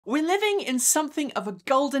We're living in something of a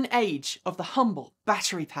golden age of the humble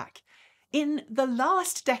battery pack. In the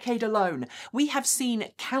last decade alone, we have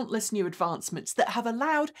seen countless new advancements that have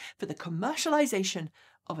allowed for the commercialization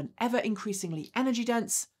of an ever-increasingly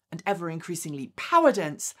energy-dense and ever-increasingly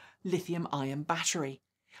power-dense lithium-ion battery.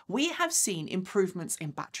 We have seen improvements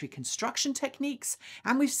in battery construction techniques,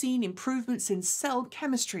 and we've seen improvements in cell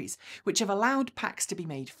chemistries, which have allowed packs to be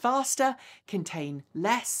made faster, contain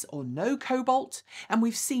less or no cobalt, and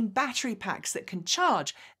we've seen battery packs that can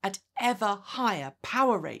charge at ever higher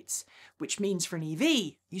power rates, which means for an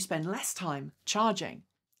EV, you spend less time charging.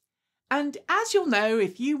 And as you'll know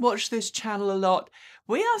if you watch this channel a lot,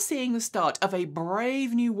 we are seeing the start of a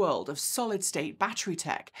brave new world of solid-state battery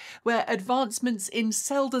tech, where advancements in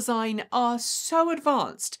cell design are so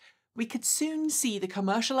advanced, we could soon see the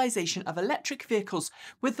commercialization of electric vehicles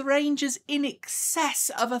with ranges in excess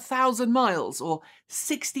of 1,000 miles or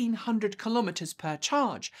 1,600 kilometers per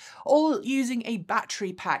charge, all using a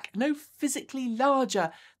battery pack no physically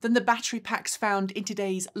larger than the battery packs found in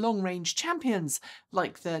today's long-range champions,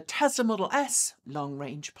 like the Tesla Model S Long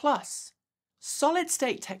Range Plus.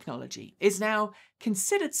 Solid-state technology is now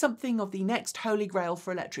considered something of the next holy grail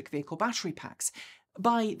for electric vehicle battery packs.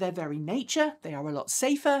 By their very nature, they are a lot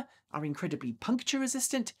safer, are incredibly puncture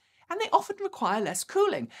resistant, and they often require less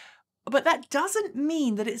cooling. But that doesn't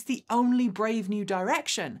mean that it's the only brave new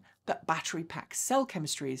direction that battery pack cell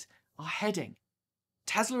chemistries are heading.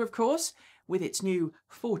 Tesla, of course, with its new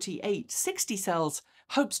 4860 cells,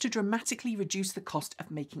 hopes to dramatically reduce the cost of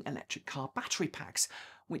making electric car battery packs,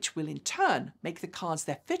 which will in turn make the cars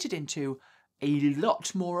they're fitted into a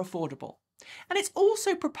lot more affordable. And it's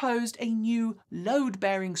also proposed a new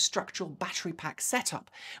load-bearing structural battery pack setup,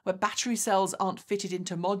 where battery cells aren't fitted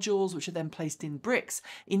into modules which are then placed in bricks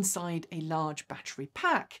inside a large battery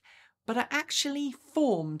pack, but are actually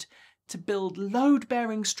formed to build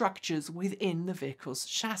load-bearing structures within the vehicle's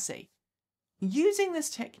chassis. Using this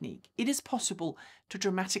technique, it is possible to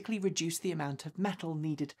dramatically reduce the amount of metal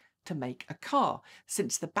needed to make a car,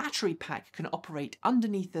 since the battery pack can operate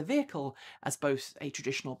underneath the vehicle as both a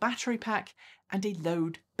traditional battery pack and a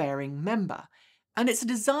load-bearing member. And it's a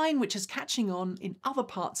design which is catching on in other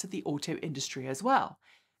parts of the auto industry as well.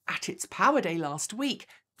 At its Power Day last week,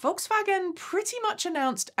 Volkswagen pretty much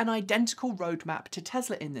announced an identical roadmap to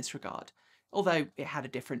Tesla in this regard. Although it had a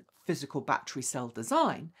different physical battery cell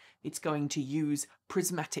design, it's going to use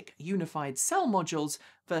prismatic unified cell modules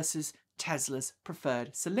versus Tesla's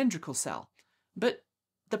preferred cylindrical cell. But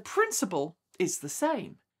the principle is the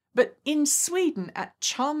same. But in Sweden at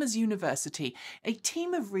Chalmers University, a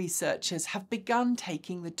team of researchers have begun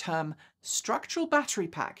taking the term structural battery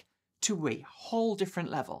pack to a whole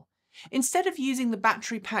different level. Instead of using the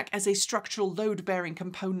battery pack as a structural load-bearing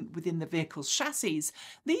component within the vehicle's chassis,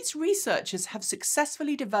 these researchers have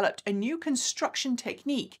successfully developed a new construction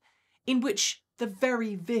technique in which the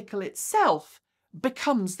very vehicle itself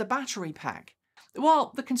becomes the battery pack.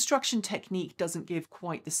 While the construction technique doesn't give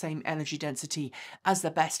quite the same energy density as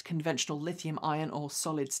the best conventional lithium-ion or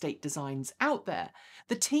solid-state designs out there,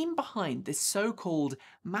 the team behind this so-called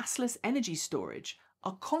massless energy storage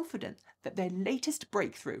are confident that their latest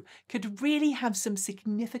breakthrough could really have some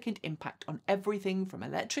significant impact on everything from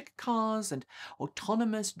electric cars and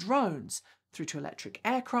autonomous drones through to electric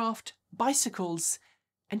aircraft, bicycles,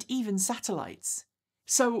 and even satellites.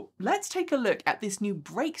 So let's take a look at this new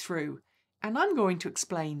breakthrough, and I'm going to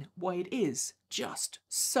explain why it is just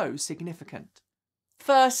so significant.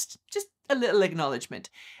 First, just a little acknowledgement.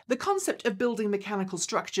 The concept of building mechanical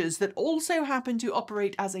structures that also happen to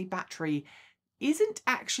operate as a battery isn't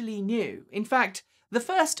actually new. In fact, the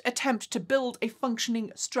first attempt to build a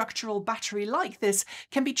functioning structural battery like this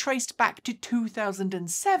can be traced back to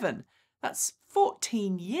 2007. That's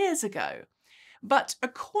 14 years ago. But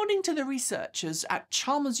according to the researchers at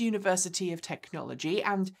Chalmers University of Technology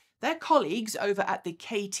and their colleagues over at the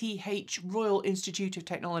KTH Royal Institute of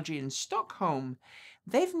Technology in Stockholm,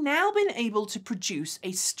 they've now been able to produce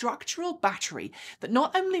a structural battery that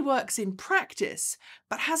not only works in practice,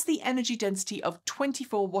 but has the energy density of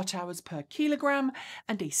 24 watt-hours per kilogram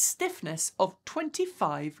and a stiffness of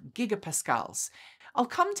 25 gigapascals. I'll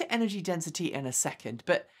come to energy density in a second,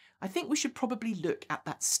 but I think we should probably look at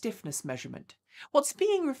that stiffness measurement. What's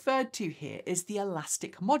being referred to here is the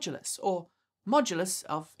elastic modulus, or Modulus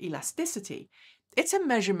of Elasticity. It's a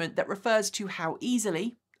measurement that refers to how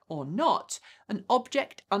easily, or not, an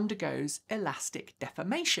object undergoes elastic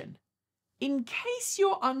deformation. In case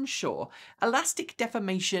you're unsure, elastic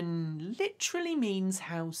deformation literally means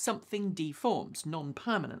how something deforms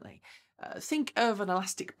non-permanently. Think of an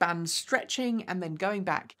elastic band stretching and then going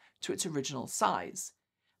back to its original size.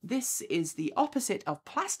 This is the opposite of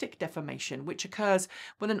plastic deformation, which occurs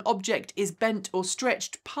when an object is bent or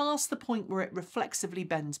stretched past the point where it reflexively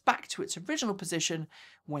bends back to its original position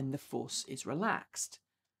when the force is relaxed.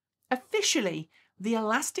 Officially, the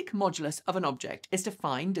elastic modulus of an object is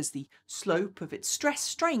defined as the slope of its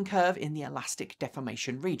stress-strain curve in the elastic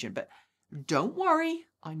deformation region, but don't worry,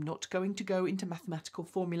 I'm not going to go into mathematical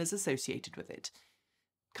formulas associated with it.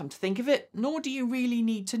 Come to think of it, nor do you really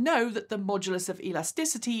need to know that the modulus of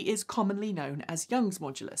elasticity is commonly known as Young's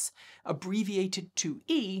modulus, abbreviated to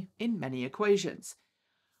E in many equations.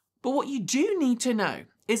 But what you do need to know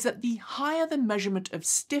is that the higher the measurement of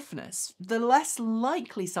stiffness, the less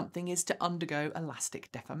likely something is to undergo elastic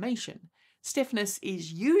deformation. Stiffness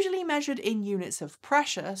is usually measured in units of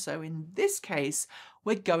pressure, so in this case,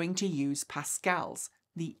 we're going to use pascals,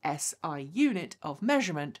 the SI unit of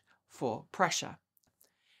measurement for pressure.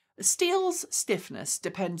 Steel's stiffness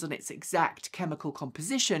depends on its exact chemical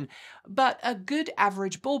composition, but a good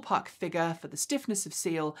average ballpark figure for the stiffness of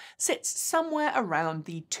steel sits somewhere around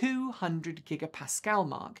the 200 gigapascal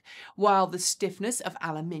mark, while the stiffness of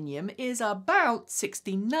aluminium is about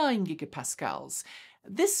 69 gigapascals.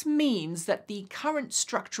 This means that the current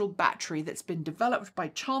structural battery that's been developed by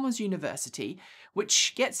Chalmers University,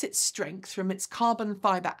 which gets its strength from its carbon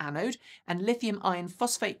fibre anode and lithium iron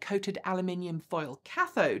phosphate coated aluminium foil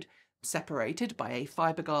cathode, separated by a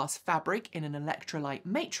fiberglass fabric in an electrolyte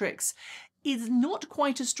matrix, is not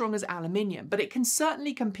quite as strong as aluminium, but it can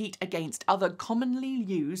certainly compete against other commonly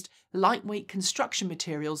used lightweight construction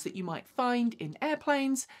materials that you might find in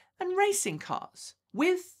airplanes and racing cars.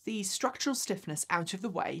 With the structural stiffness out of the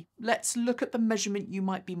way, let's look at the measurement you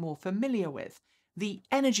might be more familiar with, the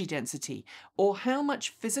energy density, or how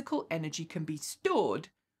much physical energy can be stored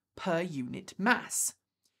per unit mass.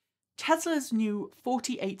 Tesla's new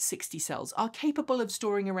 4860 cells are capable of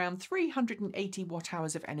storing around 380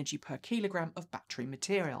 watt-hours of energy per kilogram of battery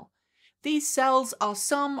material. These cells are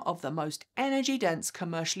some of the most energy-dense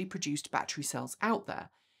commercially produced battery cells out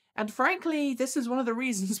there. And frankly, this is one of the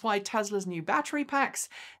reasons why Tesla's new battery packs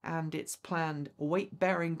and its planned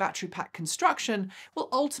weight-bearing battery pack construction will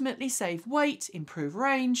ultimately save weight, improve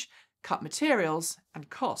range, cut materials, and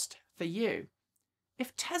cost for you.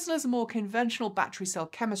 If Tesla's more conventional battery cell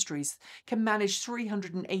chemistries can manage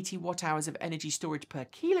 380 watt-hours of energy storage per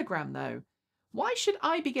kilogram, though, why should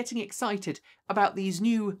I be getting excited about these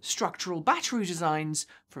new structural battery designs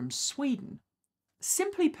from Sweden?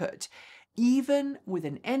 Simply put, even with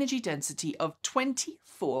an energy density of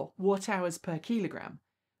 24 watt-hours per kilogram,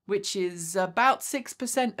 which is about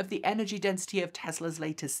 6% of the energy density of Tesla's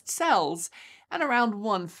latest cells, and around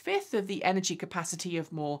 1/5 of the energy capacity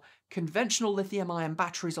of more conventional lithium-ion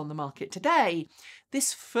batteries on the market today,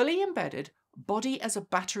 this fully embedded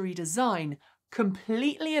body-as-a-battery design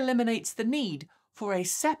completely eliminates the need for a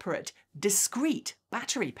separate, discrete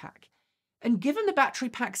battery pack. And given the battery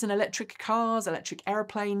packs in electric cars, electric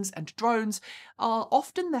airplanes, and drones are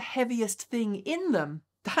often the heaviest thing in them,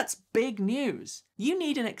 that's big news. You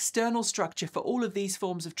need an external structure for all of these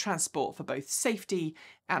forms of transport for both safety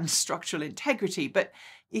and structural integrity, but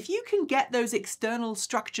if you can get those external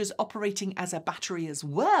structures operating as a battery as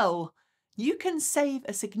well, you can save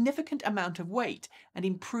a significant amount of weight and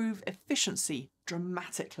improve efficiency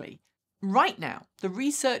dramatically. Right now, the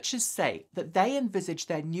researchers say that they envisage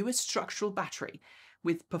their newest structural battery,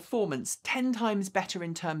 with performance 10 times better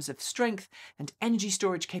in terms of strength and energy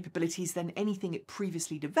storage capabilities than anything it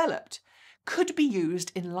previously developed, could be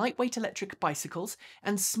used in lightweight electric bicycles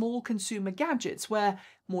and small consumer gadgets where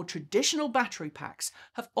more traditional battery packs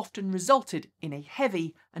have often resulted in a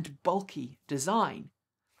heavy and bulky design.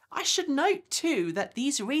 I should note too that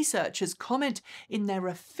these researchers comment in their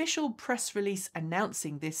official press release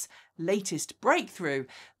announcing this latest breakthrough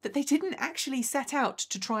that they didn't actually set out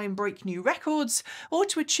to try and break new records or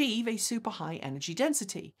to achieve a super high energy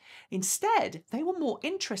density. Instead, they were more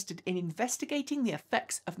interested in investigating the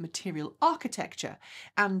effects of material architecture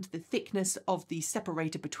and the thickness of the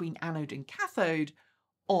separator between anode and cathode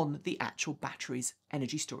on the actual battery's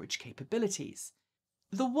energy storage capabilities.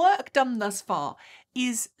 The work done thus far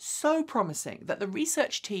is so promising that the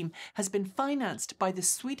research team has been financed by the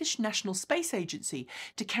Swedish National Space Agency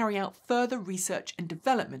to carry out further research and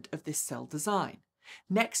development of this cell design.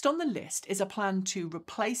 Next on the list is a plan to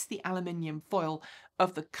replace the aluminium foil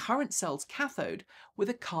of the current cell's cathode with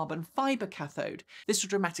a carbon fibre cathode. This will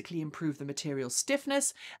dramatically improve the material's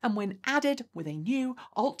stiffness, and when added with a new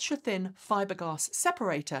ultra-thin fiberglass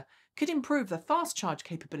separator, could improve the fast charge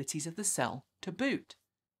capabilities of the cell to boot.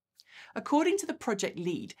 According to the project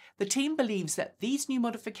lead, the team believes that these new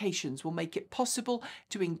modifications will make it possible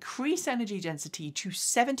to increase energy density to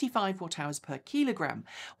 75 watt-hours per kilogram,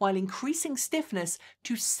 while increasing stiffness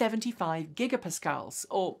to 75 gigapascals,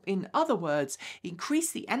 or in other words,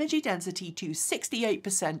 increase the energy density to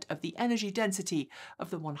 68% of the energy density of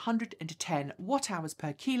the 110 watt-hours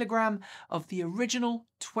per kilogram of the original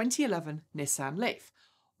 2011 Nissan Leaf,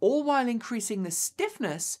 all while increasing the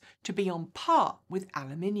stiffness to be on par with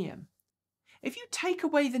aluminium. If you take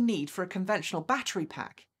away the need for a conventional battery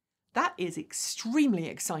pack, that is extremely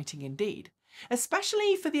exciting indeed,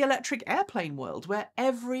 especially for the electric airplane world where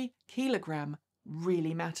every kilogram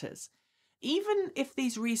really matters. Even if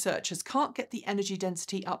these researchers can't get the energy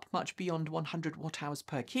density up much beyond 100 watt-hours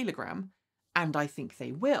per kilogram, and I think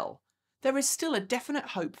they will, there is still a definite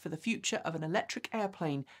hope for the future of an electric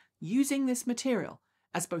airplane using this material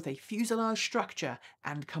as both a fuselage structure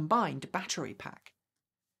and combined battery pack.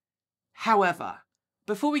 However,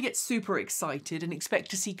 before we get super excited and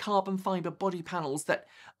expect to see carbon fibre body panels that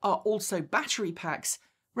are also battery packs,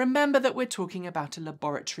 remember that we're talking about a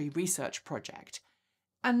laboratory research project.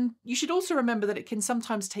 And you should also remember that it can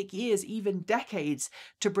sometimes take years, even decades,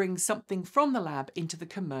 to bring something from the lab into the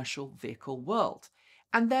commercial vehicle world.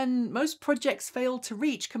 And then most projects fail to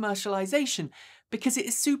reach commercialization because it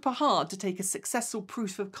is super hard to take a successful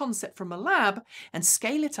proof of concept from a lab and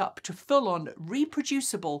scale it up to full-on,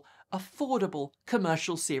 reproducible, affordable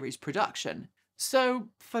commercial series production. So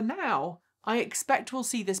for now, I expect we'll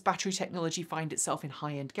see this battery technology find itself in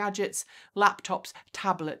high-end gadgets, laptops,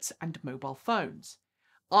 tablets, and mobile phones.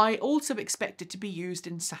 I also expect it to be used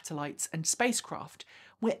in satellites and spacecraft,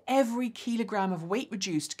 where every kilogram of weight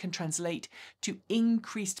reduced can translate to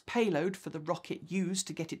increased payload for the rocket used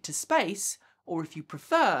to get it to space, or if you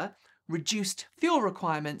prefer, reduced fuel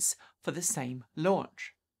requirements for the same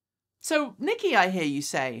launch. So, Nikki, I hear you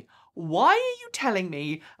say, why are you telling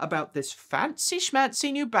me about this fancy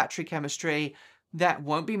schmancy new battery chemistry that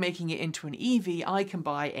won't be making it into an EV I can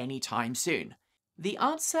buy anytime soon? The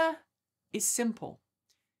answer is simple.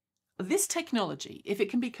 This technology, if it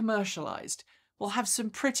can be commercialized, will have some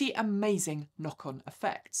pretty amazing knock-on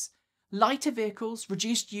effects. Lighter vehicles,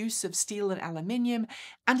 reduced use of steel and aluminium,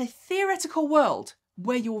 and a theoretical world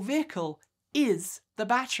where your vehicle is the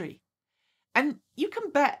battery. And you can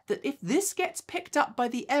bet that if this gets picked up by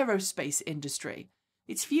the aerospace industry,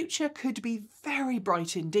 its future could be very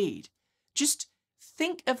bright indeed. Just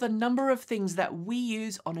think of the number of things that we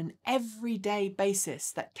use on an everyday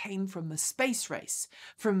basis that came from the space race,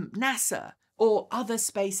 from NASA or other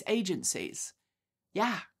space agencies.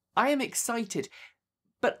 Yeah, I am excited,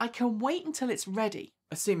 but I can wait until it's ready,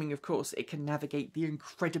 assuming of course it can navigate the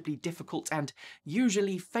incredibly difficult and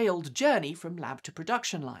usually failed journey from lab to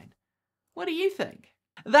production line. What do you think?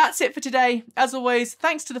 That's it for today. As always,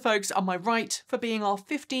 thanks to the folks on my right for being our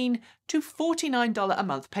 $15 to $49 a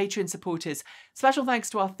month Patreon supporters. Special thanks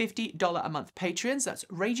to our $50 a month patrons. That's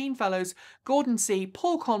Regine Fellows, Gordon C,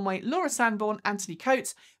 Paul Conway, Laura Sanborn, Anthony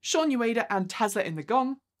Coates, Sean Ueda and Tazla in the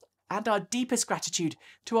Gong. And our deepest gratitude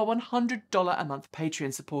to our $100 a month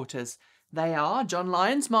Patreon supporters. They are John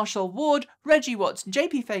Lyons, Marshall Ward, Reggie Watts,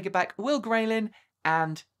 JP Fagerback, Will Graylin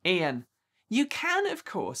and Ian. You can, of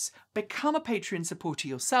course, become a Patreon supporter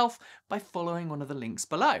yourself by following one of the links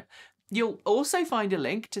below. You'll also find a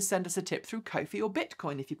link to send us a tip through Ko-fi or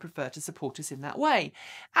Bitcoin if you prefer to support us in that way.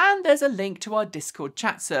 And there's a link to our Discord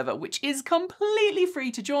chat server, which is completely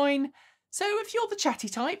free to join. So if you're the chatty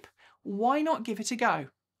type, why not give it a go?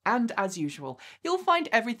 And as usual, you'll find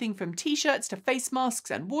everything from t-shirts to face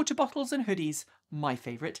masks and water bottles and hoodies, my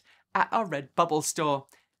favourite, at our Redbubble store.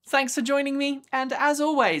 Thanks for joining me, and as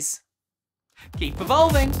always, keep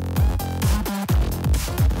evolving!